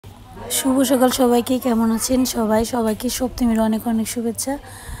শুভ সকাল সবাইকে, কেমন আছেন সবাই? সবাইকে সপ্তমীর অনেক অনেক শুভেচ্ছা।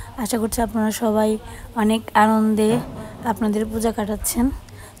 আশা করছি আপনারা সবাই অনেক আনন্দে আপনাদের পূজা কাটাচ্ছেন।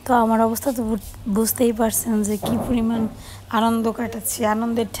 তো আমার অবস্থা তো বুঝতেই পারছেন যে কী পরিমাণ আনন্দ কাটাচ্ছি।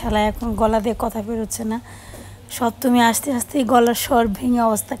 আনন্দের ঠেলায় এখন গলা দিয়ে কথা বেরোচ্ছে না। সপ্তমী আসতে আসতেই গলার স্বর ভেঙে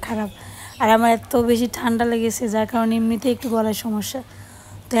অবস্থা খারাপ। আর আমার এত বেশি ঠান্ডা লেগেছে, যার কারণে এমনিতে একটু গলার সমস্যা।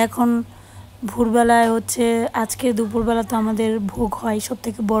 তো এখন ভোরবেলায় হচ্ছে, আজকে দুপুরবেলা তো আমাদের ভোগ হয়, সব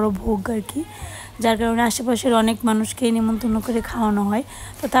থেকে বড় ভোগ আর কি, যার কারণে আশেপাশের অনেক মানুষকে নিমন্ত্রণ করে খাওয়ানো হয়।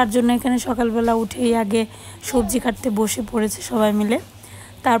 তো তার জন্য এখানে সকালবেলা উঠেই আগে সবজি কাটতে বসে পড়েছে সবাই মিলে।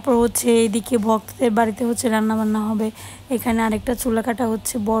 তারপর হচ্ছে এইদিকে ভক্তদের বাড়িতে হচ্ছে রান্নাবান্না হবে। এখানে আরেকটা চুলা কাটা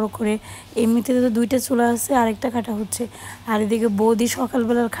হচ্ছে বড় করে, এমনিতে তো দুইটা চুলা আছে, আরেকটা কাটা হচ্ছে। আর এদিকে বৌদি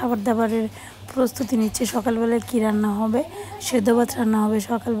সকালবেলার খাবার দাবারের প্রস্তুতি নিচ্ছে। সকালবেলায় কি রান্না হবে, সেদ্ধ ভাত রান্না হবে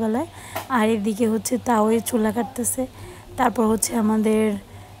সকালবেলায়। আর এদিকে হচ্ছে তাওয়ে চুলা কাটতেছে। তারপর হচ্ছে আমাদের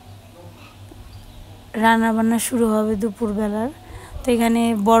রান্নাবান্না শুরু হবে দুপুরবেলার। তো এখানে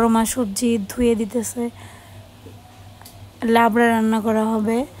বড় মা সবজি ধুয়ে দিতেছে, লাবড়া রান্না করা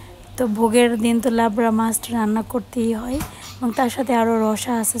হবে। তো ভোগের দিন তো লাবড়া মাছ রান্না করতেই হয়, এবং তার সাথে আরও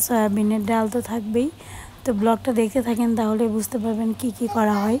রসা আছে, সয়াবিনের ডাল তো থাকবেই। তো ব্লগটা দেখতে থাকেন, তাহলে বুঝতে পারবেন কি কি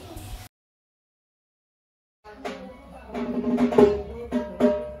করা হয়।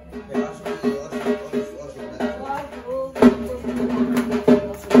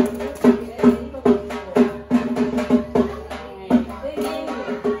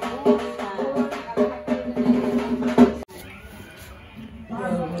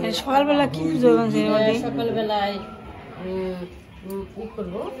 সকালবেলা কি পুজো? সকালবেলায় কি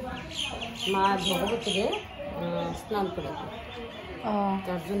করবো, মা ভগবতীকে স্নান করে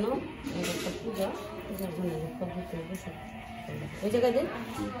তার জন্য একটা পূজা, পূজার জন্য ওই জায়গায় দেয়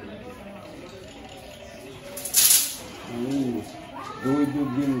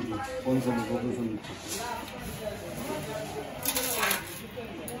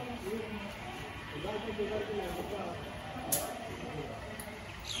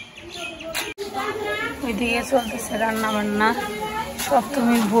ওইদিকে চলতেছে রান্না বান্না,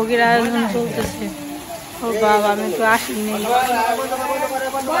 সপ্তমীর ভোগের আয়োজন চলতেছে। ও বাবা, আমি তো আসিনি।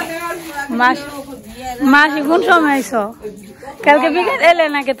 মাসি কোন সময় আইস? কালকে বিকেল এলে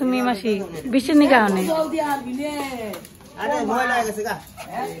নাকি তুমি? মাসি বৃষ্টির নি কারণে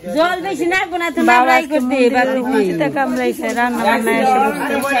জল বেশি না কামড়াইছে। রান্না বান্না এসে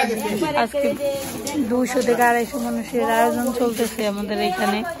বসতে আজকে 200 থেকে 250 মানুষের আয়োজন চলতেছে আমাদের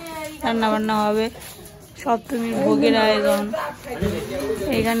এখানে। রান্না বান্না হবে, সপ্তমীর ভোগের আয়োজন।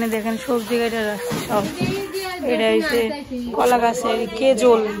 এখানে দেখেন সবজি কেটে রাখছে সব। এটা হচ্ছে কলা গাছের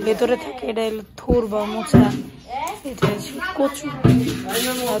কেজল ভেতরে থাকে, এটা হলো থুর বা মোচা। এটা হচ্ছে কচু,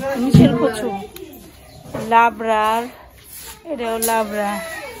 নিচের কচু, লাবড়ার, এটাও লাবড়া।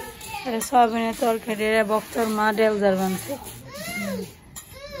 এটা সয়াবিনের তরকারি, এটা ভক্তর মা ডেলজার বানছে।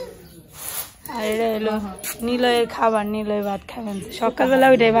 আর এটা হলো নিলয়ের খাবার, নিলয় ভাত খাবেন। সকালবেলা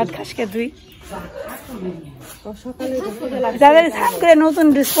ওইটাই ভাত খাস কে তুই? তাদের স্নান করে নতুন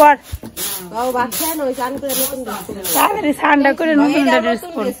ড্রেস পর, তাদের স্নানটা করে নতুন ড্রেস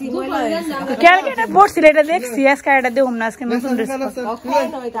পর। ক্যালকাটা পড়ছিল, এটা দেখছি। আজকে এটা দেখুন না, আজকে নতুন ড্রেস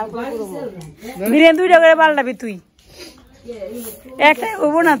বিরিয়ানি 2টা করে পাল্টাবি তুই। একটাই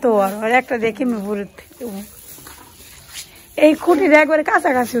হবো না তো, আর একটা দেখি আমি ভরে এই খুঁটিটা একবারে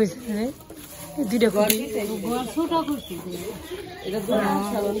কাছাকাছি হয়েছে রে। 2টা খুঁটি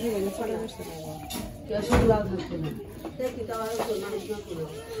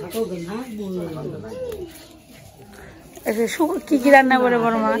কি কি রান্না করে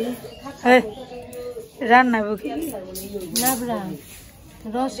বড় মা? রান্না লাবড়া,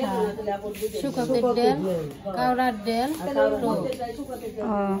 রসা, শুকাতের ডাল, কাউরার ডাল।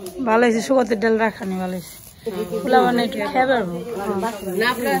 ভালো হয়েছে, শুকাতের ডাল রাখানি ভালো হয়েছে। ফুলা মানে একটু খেয়ে পারবো।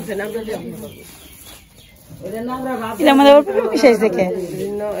 এটা আমাদের বিশেষ দেখে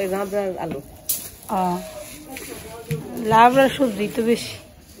লাবড়ার সবজি তো বেশি,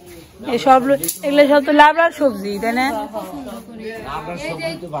 সব এগুলো সব তো লাবড়ার সবজি, তাই না?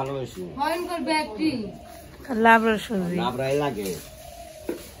 লাবড়ার সবজি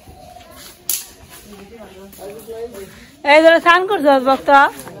এই ধরো স্নান করছো বক্তা,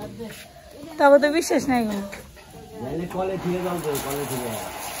 তবে তো বিশ্বাস নাই কোনো।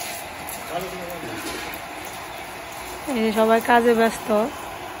 এই সবাই কাজে ব্যস্ত।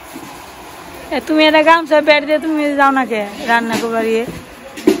 তুমি এটা গামছা বেড় দিয়ে তুমি যাও না কে রান্না করবারিয়ে?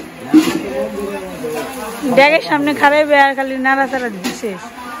 ড্যাগের সামনে খারাইবে আর খালি নাড়াচাড়া দিছে।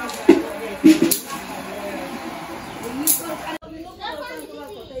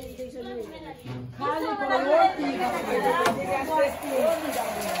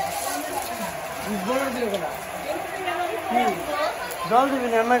 জল দিবি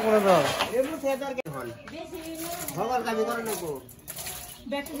না না কোনো জল ভগবান কাজ করে না গো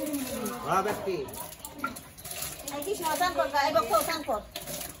হ্যাঁ ব্যক্তি কি সমাধান কর এই বক্ত সমাধান কর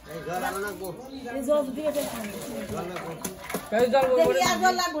এই জল আনো না গো এই জল দিয়ে দে জল না গো এই জল দেখি আর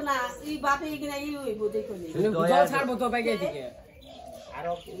জল লাগবো না এই বাপে কিনা এই হইবো দেখো নি জল ছাড়বো তো বাইকে দিকে আর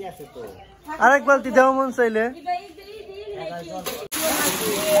কি আছে তো আরেক বালতি দাও মন চাইলে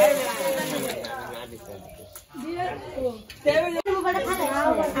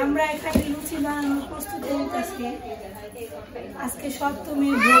আমরা একটা লুচি বানানোর প্রস্তুতি নিতেছি আজকে সপ্তমী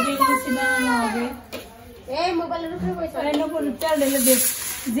ভোগে লুচি বানানো হবে এই মোবাইলের উপরে পয়সা তেল ঢেলে দেখ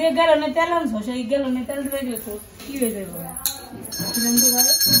যে গেলনে তেল আনছো সেই গেলনে তেল দিয়ে গেলে তো কি হয়ে যাবে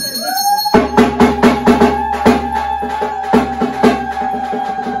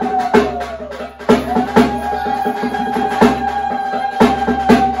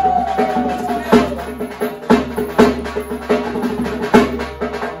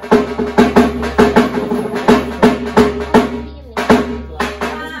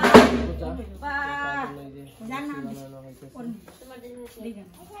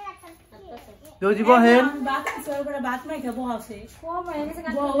যদি বহেন বাত সরবরা বাত নাই খাবো আছে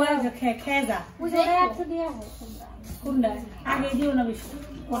বউয়া খেজা কুন্ডা আগে দিও না বেশি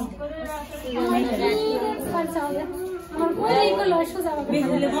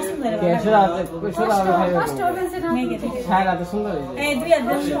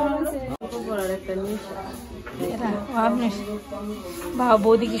বাবা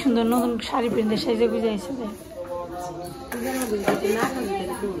বৌদি কি সুন্দর নতুন শাড়ি প্রিন্টে সাইজে গুজাইছে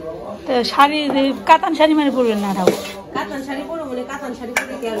শাড়ি কাতান শাড়ি মানে পরবেন না রাও কাতান শাড়ি পরো বলে কাতান শাড়ি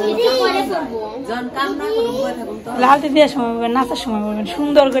পরে কি আর জন কাম না করব বই থাকুম তো লালতে দেওয়ার সময় বলবেন নাচার সময় বলবেন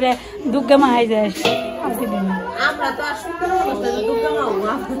সুন্দর করে দুর্গা মা হাই যায় আমরা তো আর সুন্দর অবস্থা দুর্গা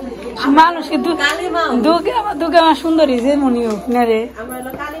মা মানুষকে দুর্গা মা সুন্দরী যে মনি হোক না রে আমরা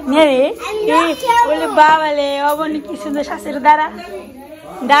হলো কালী না রে বলে বাবালে অবনি কি সুন্দর শাশুড়ি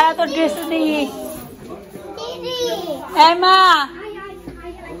দাঁড়া তোর ড্রেস দেখি এই মা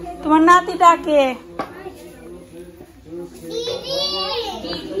তোমার নাতি ডাকে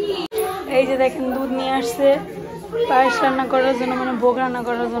এই যে দেখেন দুধ নিয়ে আসছে পায়েস রান্না করার জন্য মানে ভোগ রান্না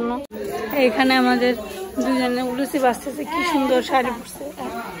করার জন্য এইখানে আমাদের দুজনে লুচি বাঁচতেছে কি সুন্দর শাড়ি পরছে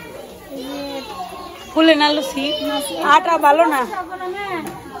ফুলে না লুচি আটা ভালো না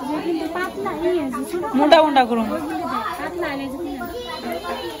মোটা মোটা করুন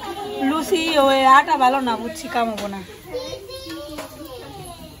লুচি ওই আটা ভালো না বুঝছি কামাবো না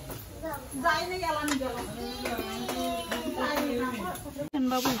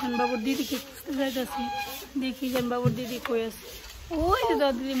বাবুর দিদিকে খুঁজতে যাইতেছি দেখি বাবুর দিদি কই আছে ওই যে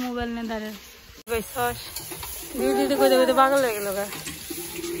দিদি মোবাইল নিয়ে দাঁড়ায় দিদি কইতে কইতে পাগল হয়ে গেল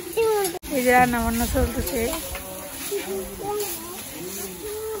এই যে রান্না বান্না চলতেছে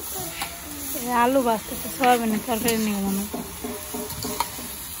আলু বাঁচতেছে সয়াবিনের তরকারি নিয়ে মনে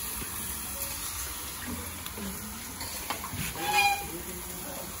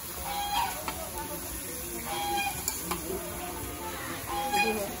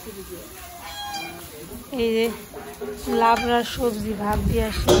এই যে লাবড়ার সবজি ভাত দিয়ে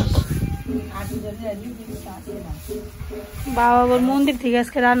আসি বাবা আবার মন্দির থেকে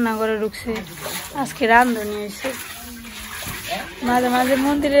আজকে রান্না করে ঢুকছে আজকে রান্ধনি এসে মাঝে মাঝে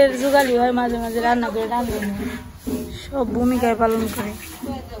মন্দিরের জোগালি হয় মাঝে মাঝে রান্না করে রান্ধনি সব ভূমিকায় পালন করে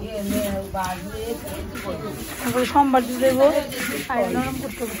সোমবার দিয়ে দেবো আর নরম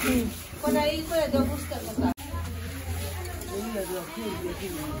করতে হবে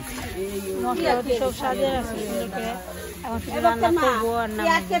মশলাপাতি সব সাজিয়ে রাখছি এখন শুধু রান্না করবো আর না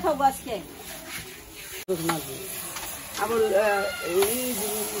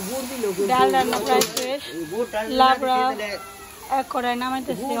ডাল রান্না প্রায় শেষ লাবড়া এক কড়াই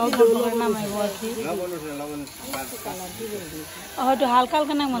নামাইতেছি অল্প করে নামাইবো আর কি হয়তো হালকা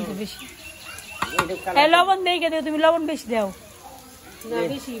হালকা নামাতে বেশি লবণ দেখে দেও তুমি লবণ বেশি দাও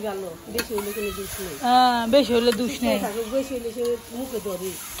বেশি ভালো বেশি হইলে কোনো দুষ নেই বেশি হলে দুষ নেই বেশি হইলে সে মুখে ধরে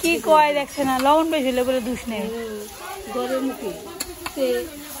কি কয় দেখছে না লবণ বেশি হলে বলে দুষ নেই ধরে মুখে সে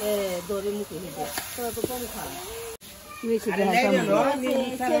ধরে মুখে হইবে তোরা তো কম খা বেশি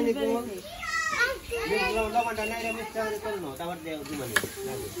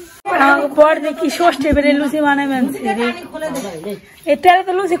পর দেখি ষষ্ঠী বেড়ে লুচি বানাবেন এটা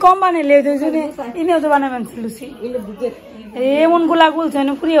তো লুচি কম বানাইলে ইনিও তো বানাবেন লুচি এমন গুলা গুলছে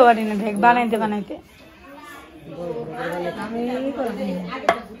পুড়িয়ে পারি না দেখ বানাইতে বানাইতে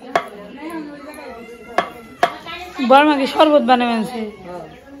বর্মাকে শরবত বানাবেন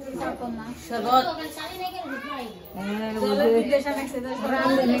শরবত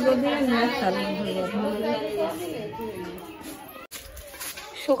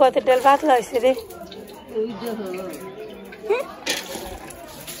শুকাতে ডাল পাতলা হয়েছে রে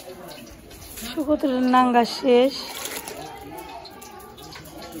শুকোতে নাঙ্গা শেষ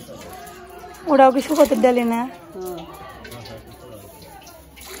ওরাও কি শুকোতে ডালি না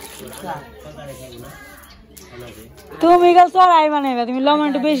তুমি কাল চড়াই বানাইবা তুমি লবণ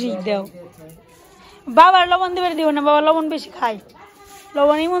একটু বেশি দাও বাবার লবণ দিবে দিব না বাবা লবণ বেশি খাই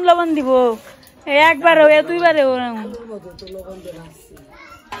লবণ এমন লবণ দিব একবারে দুইবারে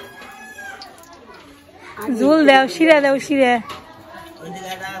ঝুল দাও শিরা দাও শিরা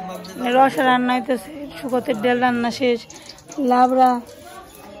রস রান্না হইতেছে শুকতের ডাল রান্না শেষ লাবড়া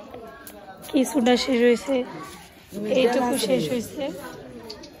কিছুটা শেষ হয়েছে এইটুকু শেষ হয়েছে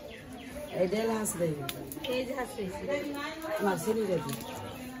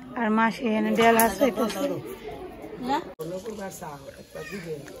আর মাসি এনে ডাল হাস হইতেছে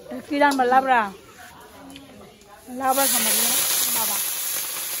কি রান্না লাবড়া লাবড়া খাবার বাবা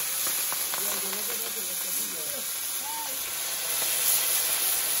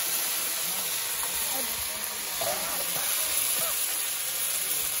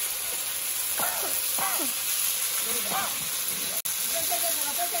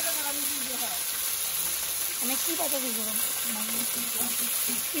কি পাতা দিয়েছে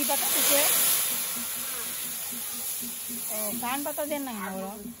কি পাতা দিয়েছে ও গান পাতা দেন না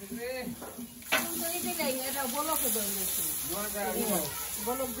ওরা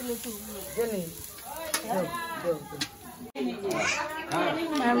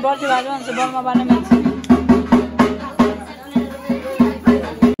বলছি ভালো আছে বর্মা বানানো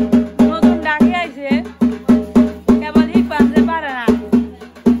নতুন ডাকি আইছে কেবল হিট বানতে পারে না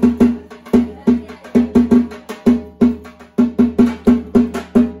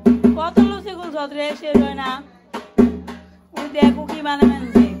কত লুচি গুল রে শেষ হয় না ওই দেখো কি বানাবেন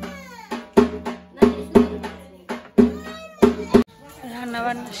রান্না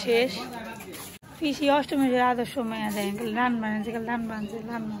বান্না শেষ পিসি অষ্টমীর আদর সময় দেয় রান বানাচ্ছে রান বানছে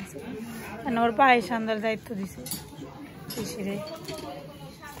ওর পায়ে সান্দার দায়িত্ব দিছে পিসিরে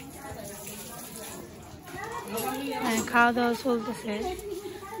খাওয়া দাওয়া চলতেছে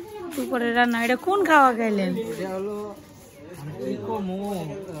দুপুরে রান্না এটা কোন খাওয়া খাইলেন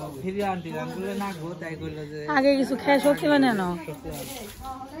আগে কিছু খেয়ে শক্তি বানানো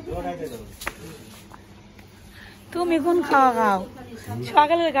তুমি কোন খাওয়া খাও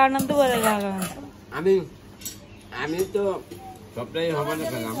সকালের কারণ দুপুরে খাওয়া আমি আমি তো সবটাই সকালে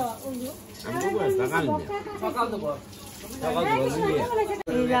খেলাম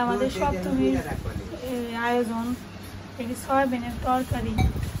এই যে আমাদের সপ্তমীর আয়োজন এটি সয়াবিনের তরকারি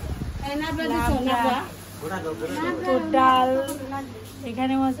ডাল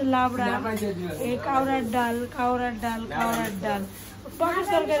এখানে আছে লাবড়া এই কাউরার ডাল টকের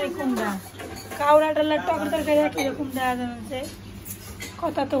তরকারি কোনটা কাউরা ডাল আর টকের তরকারি একই রকম দেওয়া যাচ্ছে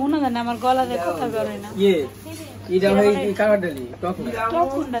কথা তো শোনা যায় না আমার গলাতে কথা বেরোয় না টক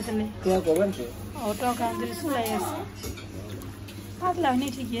কোনটা তাহলে ও টক আনতে চুলাই আছে পাতলা হয়নি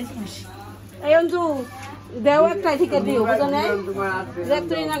ঠিকই আছে এই অঞ্জু দেও একটাই ঠিক দিও বুঝো না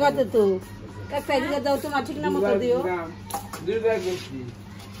রেক্টরি না গাতে তো একটাই ঠিক দাও তোমার ঠিক না মতো দিও দুইবার গেছি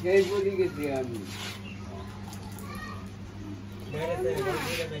এই বলি গেছি আমি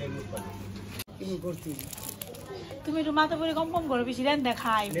তুমি একটু মাথা করে কম করো বেশি রান্না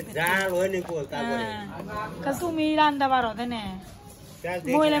খাই তুমি রান্না পারো তাই না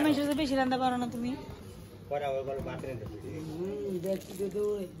মহিলা মেশে বেশি রান্না পারো না তুমি দেখতে